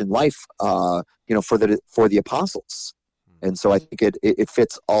the Christian life, for the apostles. And so I think it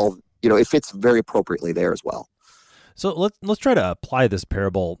fits all, it fits very appropriately there as well. So let's try to apply this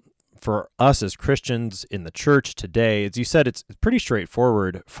parable for us as Christians in the church today. As you said, it's pretty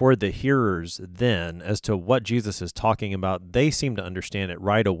straightforward for the hearers then as to what Jesus is talking about. They seem to understand it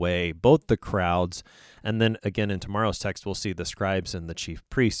right away, both the crowds, and then again in tomorrow's text we'll see the scribes and the chief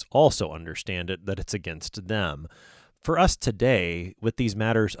priests also understand it, that it's against them. For us today, with these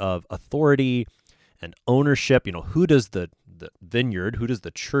matters of authority and ownership, who does the vineyard, who does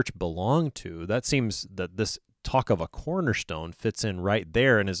the church belong to? That seems that this talk of a cornerstone fits in right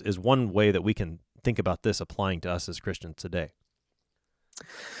there, and is one way that we can think about this applying to us as Christians today.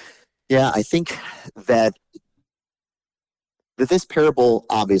 Yeah, I think that this parable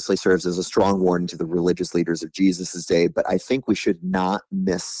obviously serves as a strong warning to the religious leaders of Jesus' day, but I think we should not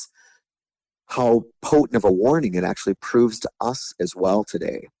miss how potent of a warning it actually proves to us as well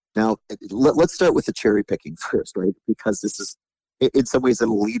today. Now, let's start with the cherry picking first, right? Because this is, in some ways,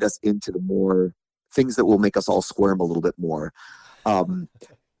 it'll lead us into the more things that will make us all squirm a little bit more. I'm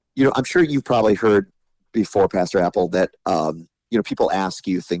sure you've probably heard before, Pastor Apple, that people ask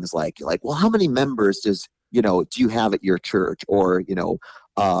you things like, well, how many members do you have at your church, or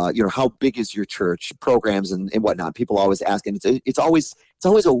how big is your church, programs and whatnot. People always ask, and it's always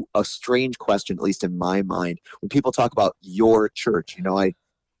a strange question, at least in my mind, when people talk about your church.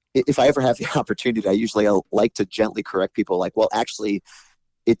 If I ever have the opportunity, I usually like to gently correct people, like, well, actually,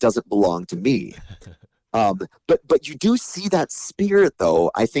 it doesn't belong to me. But you do see that spirit,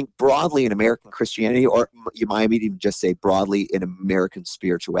 though, I think, broadly in American Christianity, or you might even just say broadly in American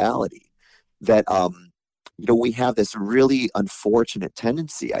spirituality, that we have this really unfortunate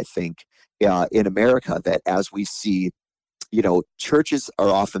tendency, I think, in America, that as we see, churches are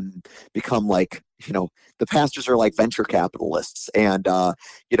often become like, the pastors are like venture capitalists, and and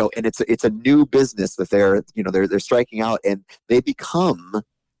it's a new business that they're striking out, and they become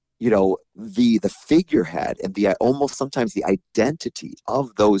the figurehead and the almost sometimes the identity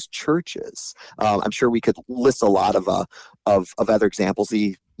of those churches. I'm sure we could list a lot of other examples.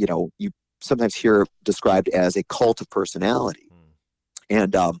 You sometimes hear described as a cult of personality,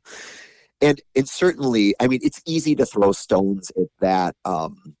 and certainly, I mean, it's easy to throw stones at that.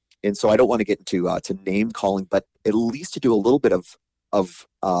 And so I don't want to get into to name calling, but at least to do a little bit of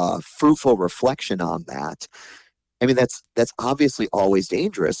fruitful reflection on that. I mean, that's obviously always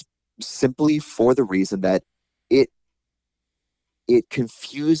dangerous, simply for the reason that it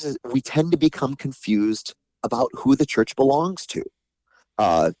confuses. We tend to become confused about who the church belongs to.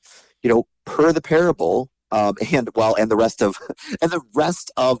 Per the parable, and the rest of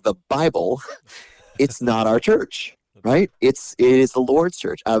the Bible, it's not our church, right? It is the Lord's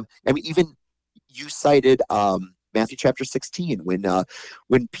church. I mean, even you cited Matthew chapter 16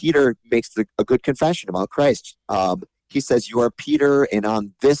 when Peter makes a good confession about Christ. he says, "You are Peter, and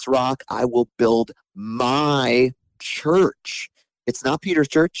on this rock I will build my church." It's not Peter's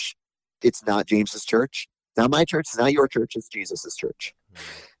church. It's not James's church. It's not my church. It's not your church. It's Jesus's church.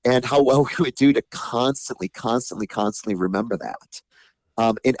 And how well we would do to constantly remember that.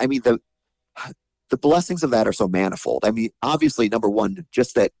 And I mean, the blessings of that are so manifold. I mean, obviously, number one,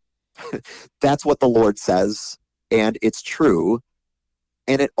 just that that's what the Lord says, and it's true.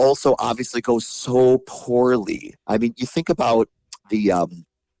 And it also obviously goes so poorly. I mean, you think about the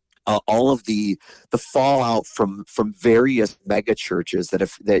all of the fallout from various mega churches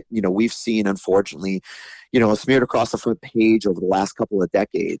that we've seen, unfortunately, smeared across the front page over the last couple of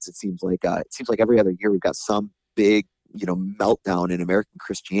decades. It seems like every other year we've got some big meltdown in American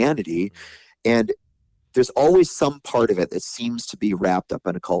Christianity, and there's always some part of it that seems to be wrapped up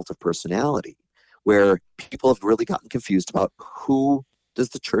in a cult of personality, where people have really gotten confused about who does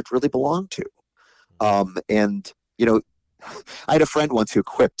the church really belong to. And I had a friend once who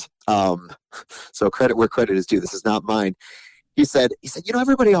quipped, so credit where credit is due. This is not mine. He said,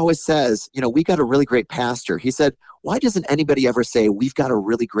 everybody always says, we got a really great pastor. He said, why doesn't anybody ever say we've got a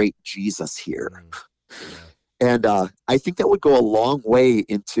really great Jesus here? And I think that would go a long way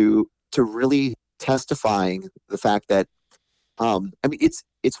to really testifying the fact that,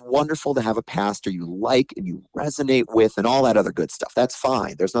 it's wonderful to have a pastor you like and you resonate with and all that other good stuff. That's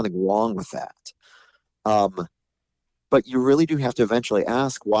fine. There's nothing wrong with that. But you really do have to eventually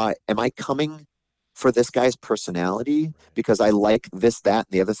ask, why am I coming for this guy's personality because I like this, that,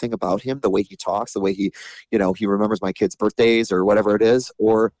 and the other thing about him, the way he talks, the way he remembers my kids' birthdays or whatever it is,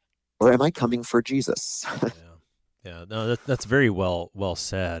 or am I coming for Jesus? Yeah, no, that's very well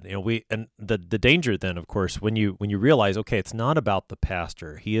said. And the danger then, of course, when you realize, okay, it's not about the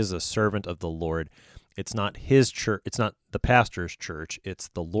pastor. He is a servant of the Lord. It's not his church. It's not the pastor's church. It's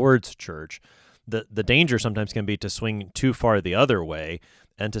the Lord's church. The danger sometimes can be to swing too far the other way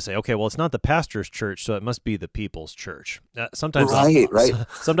and to say, okay, well, it's not the pastor's church, so it must be the people's church. Sometimes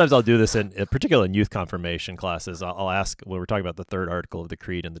I'll do this particularly in youth confirmation classes. I'll ask, when we're talking about the third article of the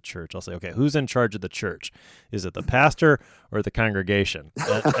creed in the church, I'll say, okay, who's in charge of the church? Is it the pastor or the congregation?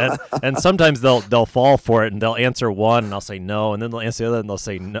 And sometimes they'll fall for it and they'll answer one and I'll say no, and then they'll answer the other and they'll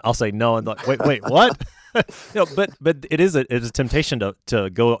say no, I'll say no, and they'll wait, what? But it is a temptation to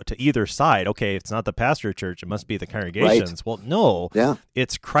go to either side. Okay, it's not the pastor church, it must be the congregations. Right. Well, no,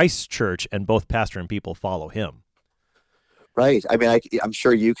 it's Christ's church, and both pastor and people follow him. Right. I mean, I'm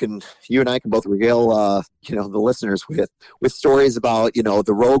sure you and I can both regale, the listeners with stories about,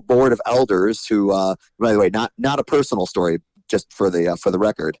 the rogue board of elders who, by the way, not a personal story, just for the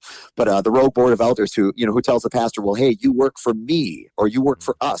record, but the rogue board of elders who tells the pastor, well, hey, you work for me or you work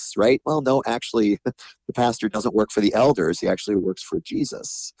for us, right? Well, no, actually, the pastor doesn't work for the elders. He actually works for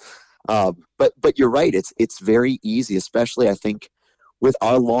Jesus. But you're right. It's very easy, especially I think with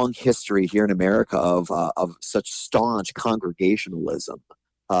our long history here in America of such staunch congregationalism,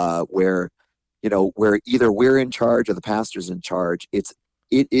 where either we're in charge or the pastor's in charge. We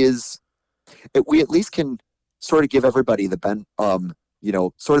at least can sort of give everybody the benefit of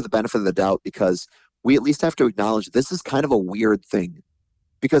the doubt, because we at least have to acknowledge this is kind of a weird thing,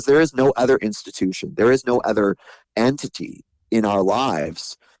 because there is no other institution, there is no other entity in our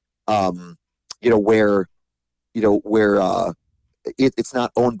lives, where it's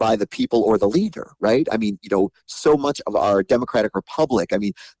not owned by the people or the leader, right? I mean, so much of our democratic republic, I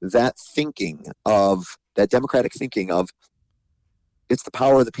mean, that democratic thinking of it's the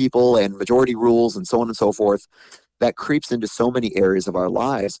power of the people and majority rules and so on and so forth, that creeps into so many areas of our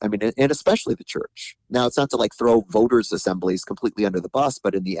lives. I mean, and especially the church. Now, it's not to throw voters' assemblies completely under the bus,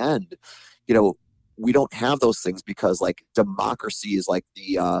 but in the end, we don't have those things because democracy is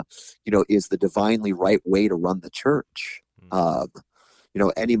is the divinely right way to run the church.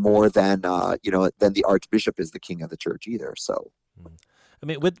 Any more than the archbishop is the king of the church either. So. I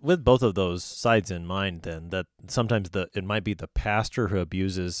mean, with both of those sides in mind, then, that sometimes it might be the pastor who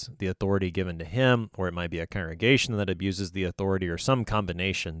abuses the authority given to him, or it might be a congregation that abuses the authority, or some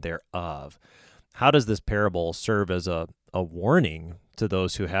combination thereof. How does this parable serve as a warning to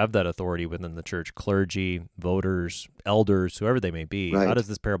those who have that authority within the church, clergy, voters, elders, whoever they may be? Right. How does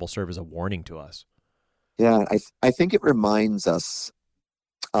this parable serve as a warning to us? Yeah, I think it reminds us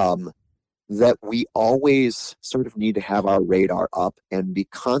that we always sort of need to have our radar up and be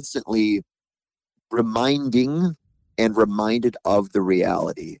constantly reminding and reminded of the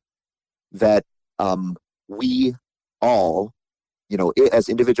reality that we all, as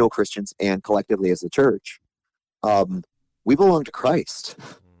individual Christians and collectively as a church, we belong to Christ.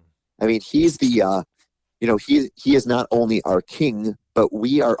 I mean, he's the, he is not only our king, but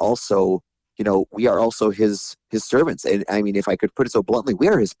we are also, we are also his servants. And I mean, if I could put it so bluntly, we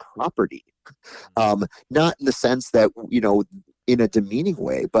are his property. Not in the sense that, in a demeaning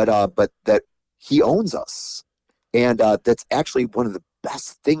way, but that he owns us. And that's actually one of the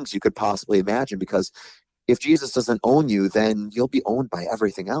best things you could possibly imagine, because if Jesus doesn't own you, then you'll be owned by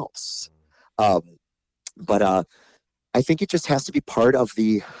everything else. But I think it just has to be part of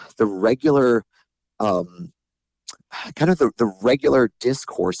the regular, kind of the regular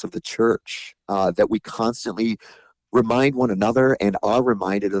discourse of the church, that we constantly remind one another and are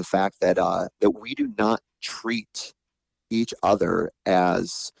reminded of the fact that that we do not treat each other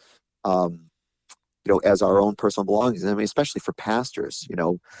as as our own personal belongings. I mean, especially for pastors, we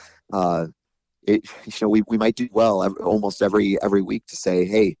might do well almost every week to say,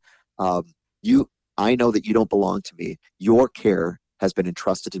 hey, I know that you don't belong to me. Your care has been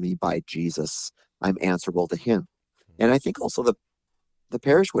entrusted to me by Jesus. I'm answerable to him. And I think also the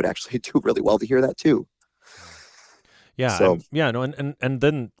parish would actually do really well to hear that too. Yeah. So, and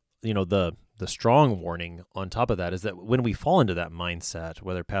then, the strong warning on top of that is that when we fall into that mindset,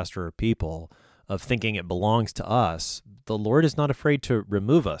 whether pastor or people, of thinking it belongs to us, the Lord is not afraid to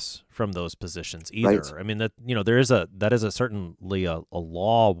remove us from those positions either. Right. I mean, that is certainly a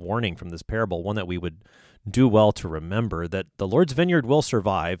law warning from this parable, one that we would do well to remember, that the Lord's vineyard will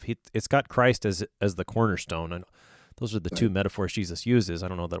survive. It's got Christ as the cornerstone, and those are the two metaphors Jesus uses. I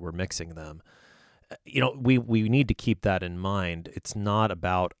don't know that we're mixing them. We need to keep that in mind. It's not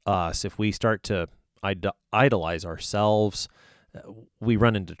about us. If we start to idolize ourselves, we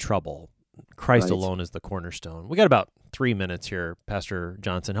run into trouble. Christ alone is the cornerstone. We got about 3 minutes here, Pastor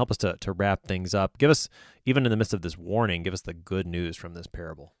Johnson. Help us to wrap things up. Give us, even in the midst of this warning, give us the good news from this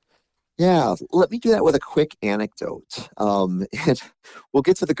parable. Yeah, let me do that with a quick anecdote. And we'll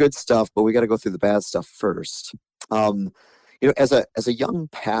get to the good stuff, but we got to go through the bad stuff first. As a young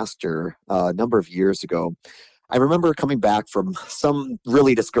pastor, a number of years ago, I remember coming back from some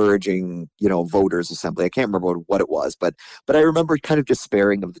really discouraging, voters assembly. I can't remember what it was, but I remember kind of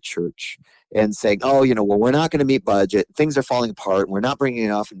despairing of the church and saying, oh, we're not going to meet budget. Things are falling apart. We're not bringing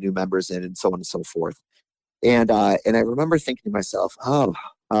enough new members in, and so on and so forth. And I remember thinking to myself, well,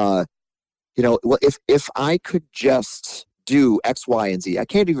 if I could just do X, Y, and Z. I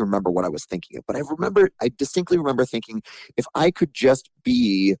can't even remember what I was thinking of, but I distinctly remember thinking, if I could just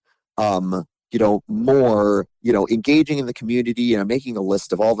be, more, engaging in the community, and I'm making a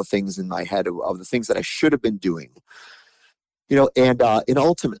list of all the things in my head of the things that I should have been doing, and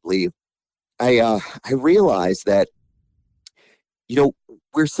ultimately I realized that,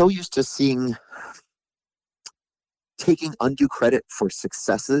 we're so used to taking undue credit for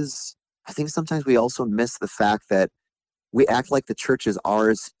successes. I think sometimes we also miss the fact that we act like the church is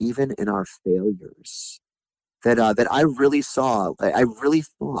ours even in our failures. That I really thought,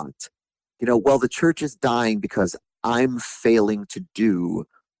 well, the church is dying because I'm failing to do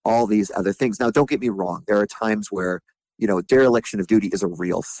all these other things. Now, don't get me wrong. There are times where, dereliction of duty is a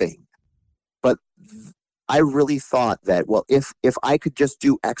real thing. But I really thought that, well, if I could just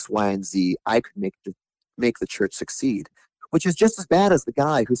do X, Y, and Z, I could make the church succeed, which is just as bad as the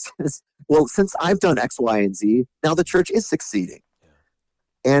guy who says, well, since I've done X, Y, and Z, now the church is succeeding.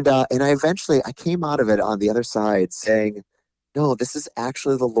 And I eventually came out of it on the other side saying, no, this is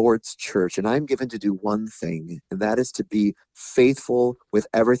actually the Lord's church, and I'm given to do one thing, and that is to be faithful with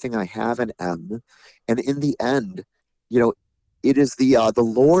everything I have and am. And in the end, it is the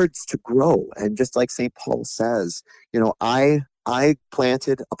Lord's to grow. And just like St. Paul says, I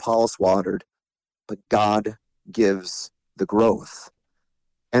planted, Apollos watered, but God gives the growth.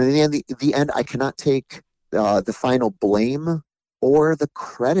 And in the end, I cannot take the final blame or the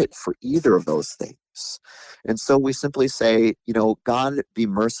credit for either of those things. And so we simply say, God, be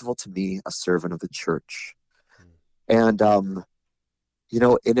merciful to me, a servant of the church. And, and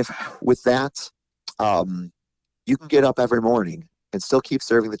if with that, you can get up every morning and still keep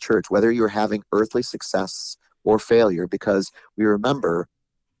serving the church, whether you're having earthly success or failure, because we remember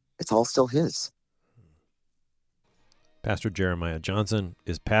it's all still his. Pastor Jeremiah Johnson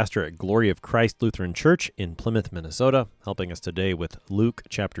is pastor at Glory of Christ Lutheran Church in Plymouth, Minnesota, helping us today with Luke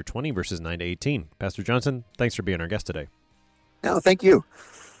chapter 20, verses 9 to 18. Pastor Johnson, thanks for being our guest today. No, thank you.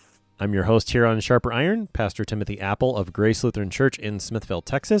 I'm your host here on Sharper Iron, Pastor Timothy Apple of Grace Lutheran Church in Smithville,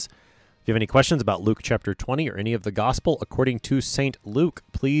 Texas. If you have any questions about Luke chapter 20 or any of the gospel according to St. Luke,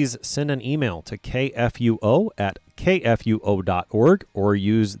 please send an email to kfuo@kfuo.org or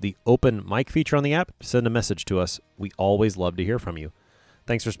use the open mic feature on the app to send a message to us. We always love to hear from you.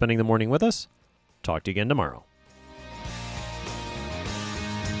 Thanks for spending the morning with us. Talk to you again tomorrow.